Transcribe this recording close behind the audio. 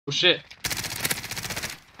Oh shit.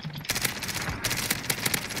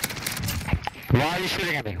 Why are you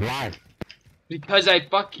shooting at me? Why? Because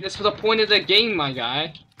that's the point of the game, my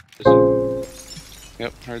guy.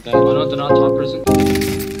 Yep, heard that. Oh no, they're not top prison.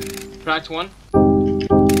 Cracked one.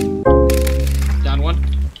 Down one.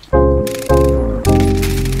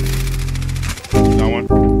 Got one.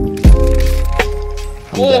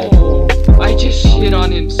 Oh! I just shit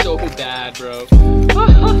on him so bad, bro.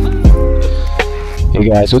 Hey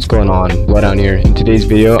guys, what's going on? Blood out here. In today's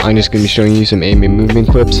video, I'm just going to be showing you some aim and movement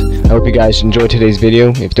clips. I hope you guys enjoyed today's video.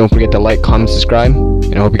 If don't forget to like, comment, subscribe,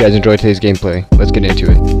 and I hope you guys enjoyed today's gameplay. Let's get into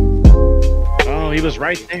it. Oh, he was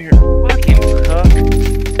right there. Fucking cuck.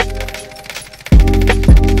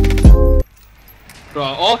 Bro,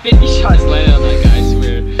 all 50 shots landed on that guy, I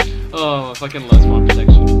swear. Oh, I fucking love spawn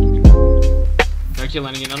protection. They're actually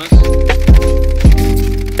landing in on us.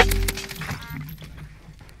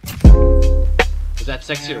 Is that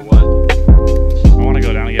sexy or what? I want to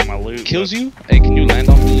go down and get my loot. Kills you? Hey, can you land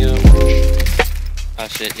on the orange? Oh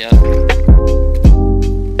shit, yeah.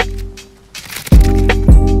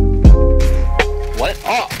 What?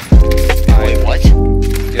 Oh! Wait, what?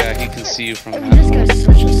 Yeah, he can see you from that. This guy's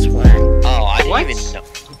such a sweat. Oh, I didn't What? even know.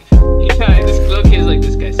 Yeah, this cloak is like,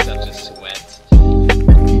 this guy's such a sweat.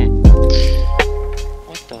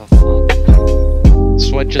 What the fuck?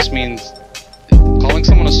 Sweat just means... Calling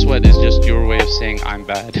someone a sweat is just your way of saying I'm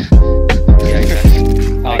bad. Yeah, exactly.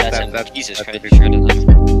 Oh, Like that's that- him. that- Jesus that's Christ, the you sure did that.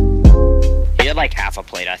 He had like half a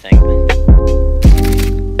plate, I think.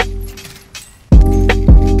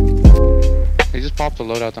 They just popped the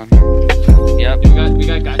loadout down here. Yep. We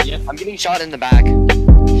got guy, yeah. I'm getting shot in the back. Oh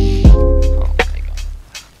my god.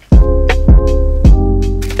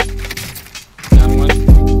 Down one.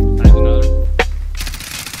 Cracked another.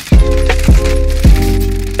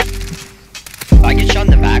 If I get shot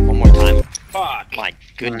in the back one more time. Fuck. My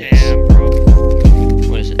goodness. Damn, bro.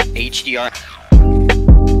 What is it? HDR.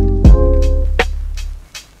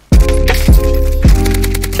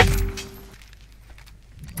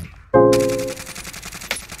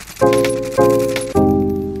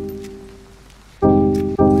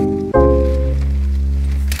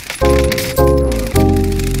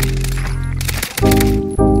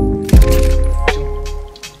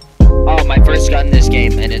 Oh, my first gun in this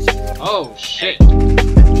game, and it's Oh shit.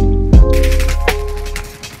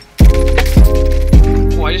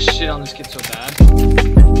 Oh, I just shit on this kid so bad.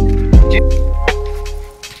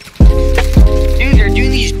 dude, they're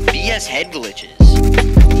doing these BS head glitches.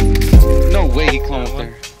 No way he climbed up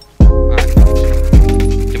there.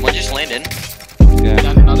 Did one just land in? Yeah.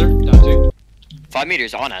 Down another. Down two. 5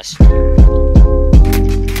 meters on us.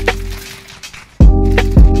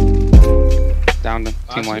 Down them.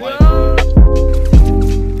 Team Last white. one.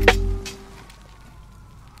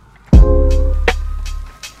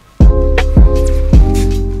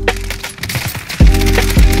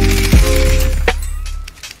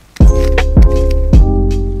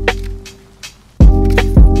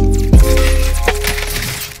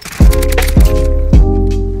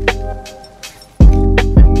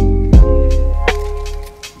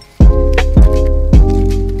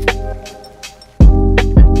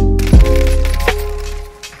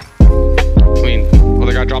 Clean. Oh,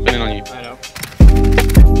 they got dropping in on you. I know.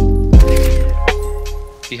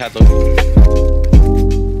 He had loot.